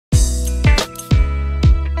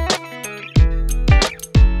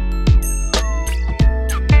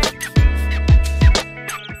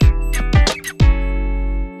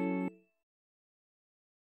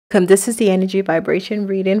This is the energy vibration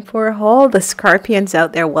reading for all the Scorpions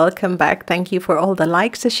out there. Welcome back. Thank you for all the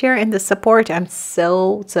likes, the share, and the support. I'm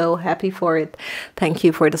so happy for it. Thank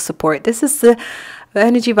you for the support. This is the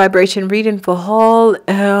energy vibration reading for all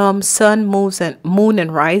sun, moon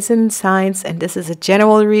and rising signs, and this is a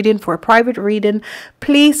general reading. For a private reading,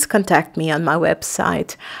 please contact me on my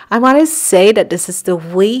website. I want to say that this is the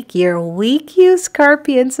week, you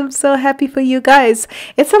Scorpions. I'm so happy for you guys.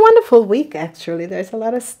 It's a wonderful week, actually. There's a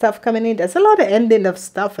lot of stuff coming in. There's a lot of ending of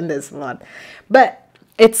stuff in this one, but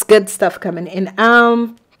it's good stuff coming in.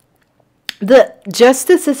 The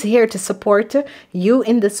justice is here to support you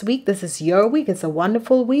in this week. This is your week. It's a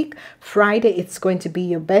wonderful week. Friday, it's going to be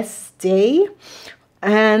your best day.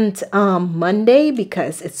 And Monday,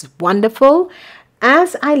 because it's wonderful.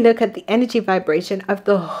 As I look at the energy vibration of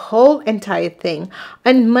the whole entire thing,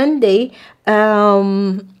 on Monday,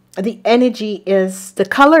 the energy is, the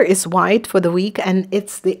color is white for the week, and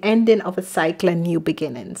it's the ending of a cycle and new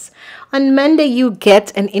beginnings. On Monday, you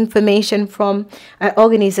get an information from an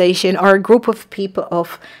organization or a group of people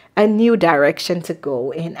of a new direction to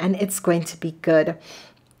go in, and it's going to be good.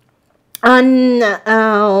 On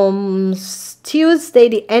Tuesday,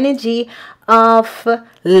 the energy of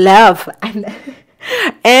love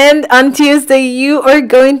and on Tuesday, you are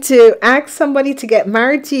going to ask somebody to get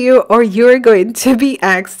married to you, or you're going to be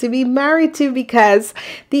asked to be married to, because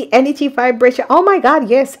the energy vibration, oh my God,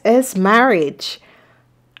 yes, is marriage.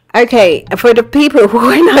 Okay, for the people who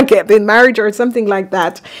are not getting married or something like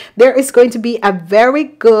that, there is going to be a very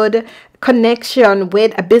good connection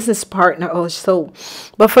with a business partner also.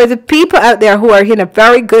 But for the people out there who are in a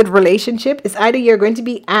very good relationship, it's either you're going to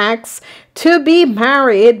be asked to be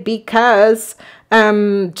married because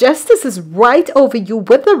justice is right over you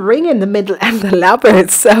with the ring in the middle and the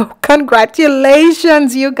lovers. So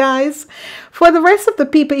congratulations, you guys. For the rest of the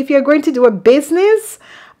people, if you're going to do a business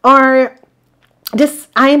or this,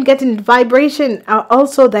 I am getting vibration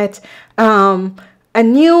also that a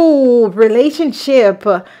new relationship,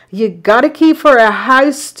 you got a key for a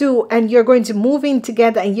house too, and you're going to move in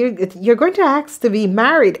together, and you're going to ask to be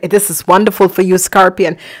married. This is wonderful for you,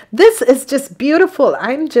 Scorpion. This is just beautiful.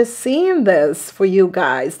 I'm just seeing this for you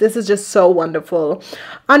guys. This is just so wonderful.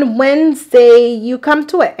 On Wednesday, you come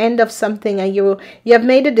to an end of something, and you have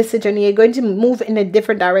made a decision. You're going to move in a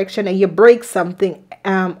different direction, and you break something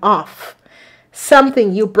off.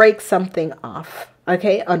 You break something off.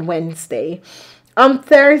 Okay, on Wednesday. On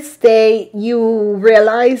Thursday, you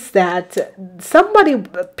realize that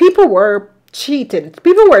people were cheating.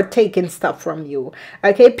 People were taking stuff from you.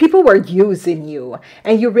 Okay, people were using you.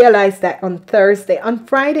 And you realize that on Thursday. On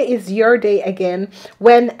Friday is your day again,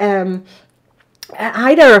 when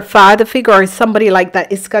either a father figure or somebody like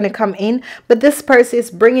that is going to come in, but this person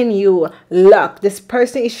is bringing you luck. This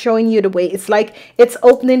person is showing you the way. It's like it's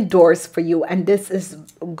opening doors for you, and this is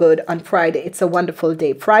good on Friday. It's a wonderful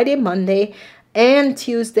day. Friday, Monday, and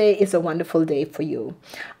Tuesday is a wonderful day for you.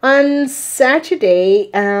 On Saturday,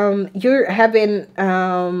 you're having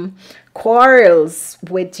quarrels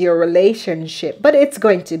with your relationship, but it's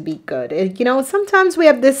going to be good. You know, sometimes we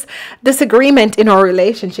have this disagreement in our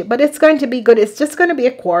relationship, but it's going to be good. It's just going to be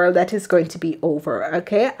a quarrel that is going to be over.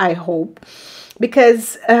 Okay, I hope.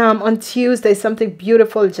 Because on Tuesday, something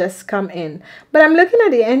beautiful just come in. But I'm looking at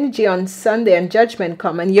the energy on Sunday, and judgment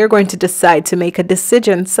come, and you're going to decide to make a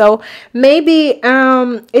decision. So maybe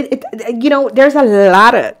you know, there's a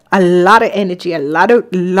lot of energy, a lot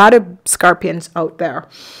of Scorpions out there.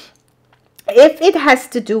 If it has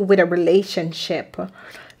to do with a relationship,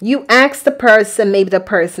 you ask the person, maybe the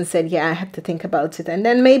person said, yeah, I have to think about it. And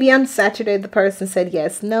then maybe on Saturday, the person said,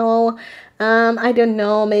 yes, no, I don't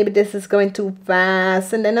know, maybe this is going too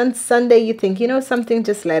fast. And then on Sunday, you think, you know something,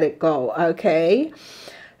 just let it go. Okay.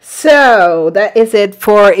 So that is it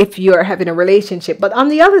for if you're having a relationship. But on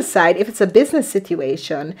the other side, if it's a business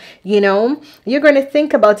situation, you know, you're going to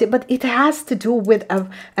think about it, but it has to do with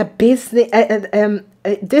a business.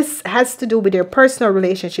 This has to do with your personal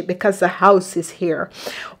relationship, because the house is here.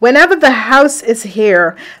 Whenever the house is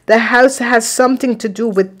here, the house has something to do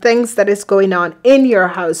with things that is going on in your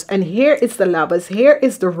house. And here is the lovers. Here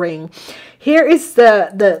is the ring. Here is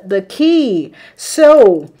the key.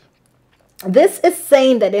 So this is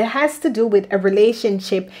saying that it has to do with a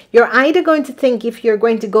relationship. You're either going to think if you're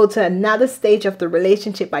going to go to another stage of the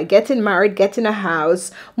relationship by getting married, getting a house,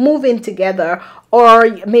 moving together,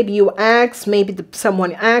 or maybe you ask, maybe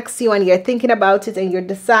someone asks you and you're thinking about it and you're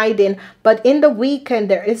deciding. But in the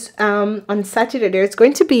weekend, there is on Saturday there's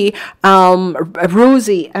going to be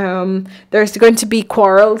rosy, there's going to be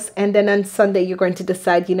quarrels, and then on Sunday you're going to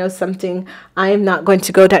decide, you know something, I am not going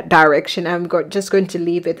to go that direction. I'm just going to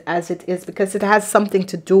leave it as it is, because it has something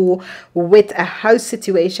to do with a house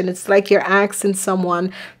situation. It's like you're asking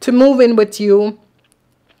someone to move in with you,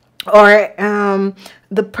 or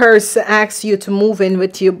the person asks you to move in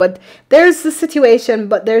with you, but there's the situation,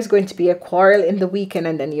 but there's going to be a quarrel in the weekend,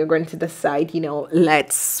 and then you're going to decide, you know,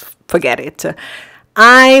 let's forget it.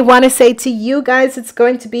 I want to say to you guys, it's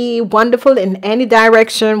going to be wonderful in any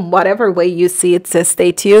direction, whatever way you see it. So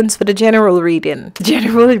stay tuned for the general reading.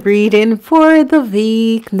 General reading for the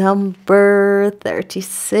week number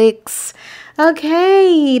 36.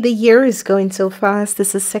 Okay, the year is going so fast.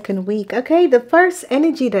 This is second week. Okay, the first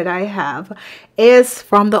energy that I have is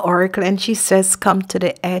from the Oracle, and she says, come to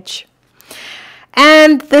the edge.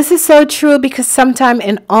 And this is so true, because sometime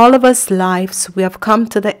in all of us lives, we have come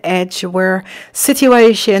to the edge where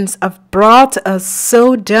situations have brought us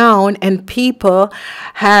so down, and people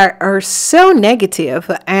are so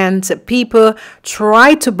negative, and people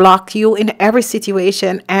try to block you in every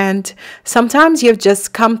situation. And sometimes you've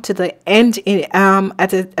just come to the end at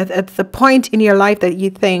the point in your life that you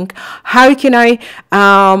think, how can I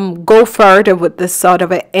go further with this sort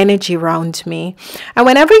of an energy around me? And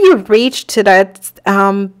whenever you reach to that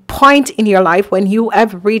point in your life, when you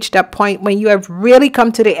have reached that point, when you have really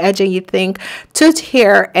come to the edge and you think, to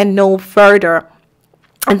here and no further.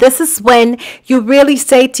 And this is when you really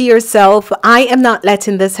say to yourself, I am not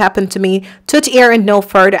letting this happen to me. To here and no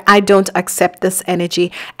further. I don't accept this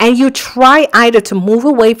energy. And you try either to move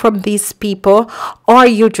away from these people, or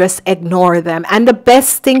you just ignore them. And the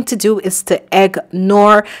best thing to do is to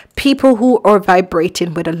ignore people who are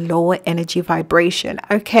vibrating with a lower energy vibration.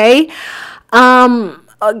 Okay?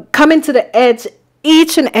 Coming to the edge,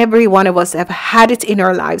 each and every one of us have had it in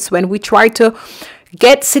our lives when we try to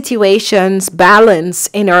get situations balanced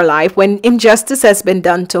in our life, when injustice has been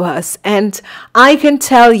done to us. And I can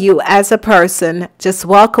tell you, as a person, just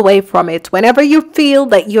walk away from it. Whenever you feel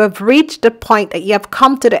that you have reached the point that you have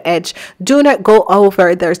come to the edge, do not go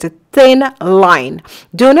over. There's a thin line.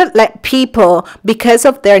 Do not let people, because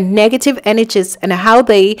of their negative energies and how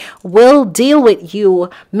they will deal with you,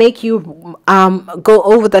 make you go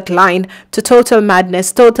over that line to total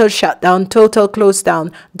madness, total shutdown, total close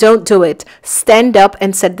down. Don't do it. Stand up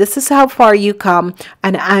and say, this is how far you come,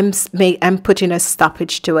 and I'm putting a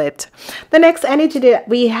stoppage to it. The next energy that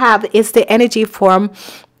we have is the energy from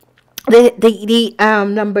the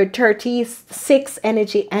number 36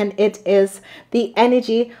 energy, and it is the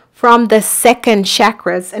energy from the second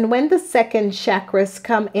chakras. And when the second chakras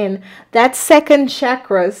come in, that second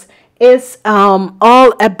chakras is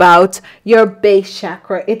all about your base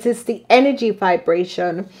chakra. It is the energy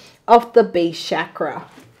vibration of the base chakra.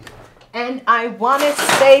 And I want to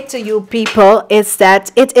say to you people is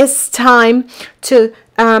that it is time to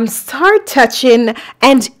start touching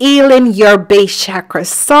and healing your base chakra.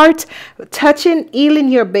 Start touching, healing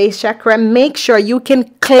your base chakra. Make sure you can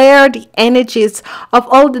clear the energies of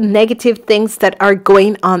all the negative things that are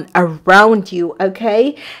going on around you,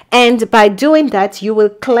 okay? And by doing that, you will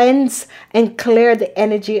cleanse and clear the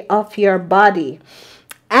energy of your body.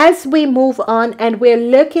 As we move on, and we're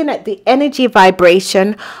looking at the energy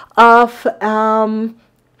vibration of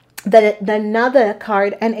another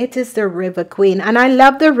card, and it is the River Queen. And I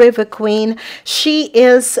love the River Queen. She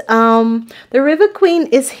is the River Queen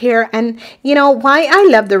is here, and you know why I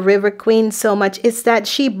love the River Queen so much is that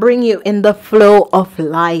she brings you in the flow of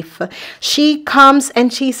life. She comes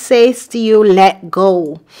and she says to you, let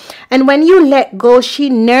go. And when you let go,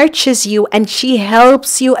 she nurtures you and she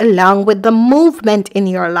helps you along with the movement in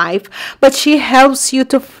your life, but she helps you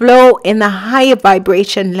to flow in a higher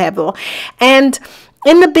vibration level. And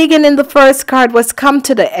in the beginning, the first card was come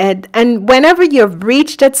to the end. And whenever you've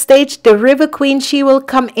reached that stage, the River Queen, she will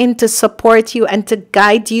come in to support you and to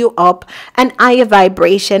guide you up an higher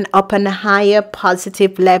vibration, up a higher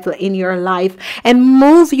positive level in your life, and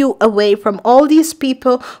move you away from all these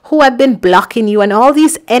people who have been blocking you and all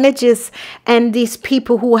these energies and these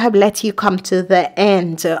people who have let you come to the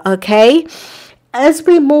end, okay? As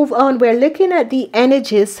we move on, we're looking at the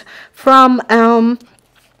energies from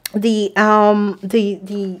the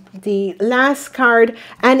last card,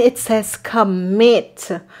 and it says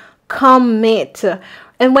commit.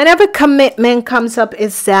 And whenever commitment comes up,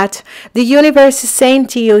 is that the universe is saying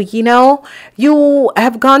to you, you know, you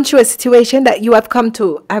have gone through a situation that you have come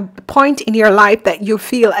to a point in your life that you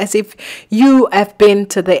feel as if you have been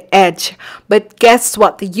to the edge. But guess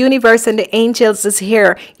what? The universe and the angels is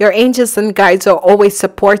here. Your angels and guides will always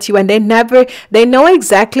support you, and they know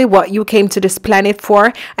exactly what you came to this planet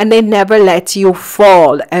for, and they never let you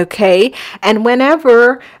fall. Okay. And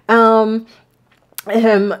whenever the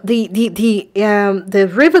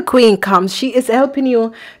river queen comes, she is helping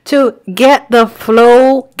you to get the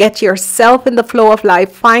flow, get yourself in the flow of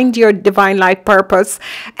life, find your divine life purpose.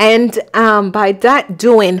 And by that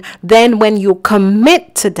doing, then when you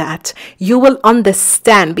commit to that, you will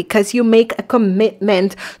understand, because you make a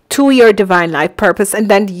commitment to your divine life purpose, and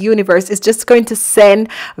then the universe is just going to send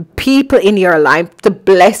people in your life to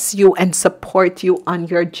bless you and support you on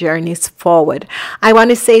your journeys forward. I want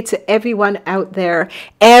to say to everyone out there,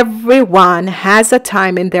 everyone has a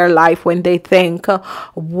time in their life when they think,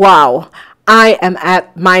 wow, I am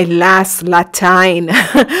at my last latine.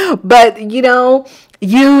 But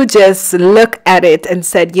you just look at it and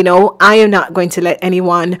said, I am not going to let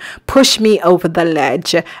anyone push me over the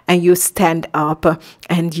ledge. And you stand up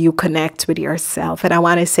and you connect with yourself. And I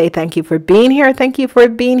want to say thank you for being here. Thank you for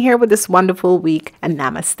being here with this wonderful week, and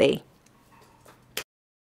namaste.